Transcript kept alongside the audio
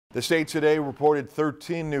The state today reported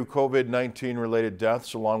 13 new COVID-19 related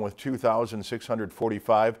deaths along with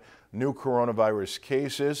 2,645 new coronavirus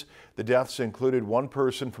cases. The deaths included one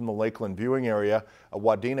person from the Lakeland viewing area, a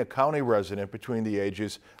Wadena County resident between the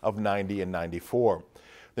ages of 90 and 94.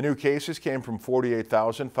 The new cases came from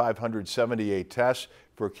 48,578 tests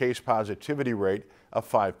for a case positivity rate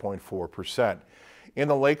of 5.4%. In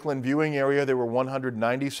the Lakeland viewing area, there were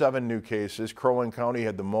 197 new cases. Crow Wing County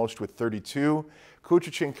had the most with 32.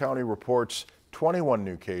 Koochiching County reports 21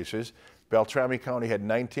 new cases. Beltrami County had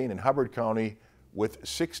 19 and Hubbard County with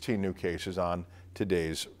 16 new cases on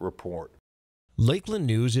today's report. Lakeland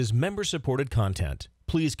News is member-supported content.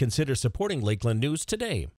 Please consider supporting Lakeland News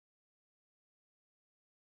today.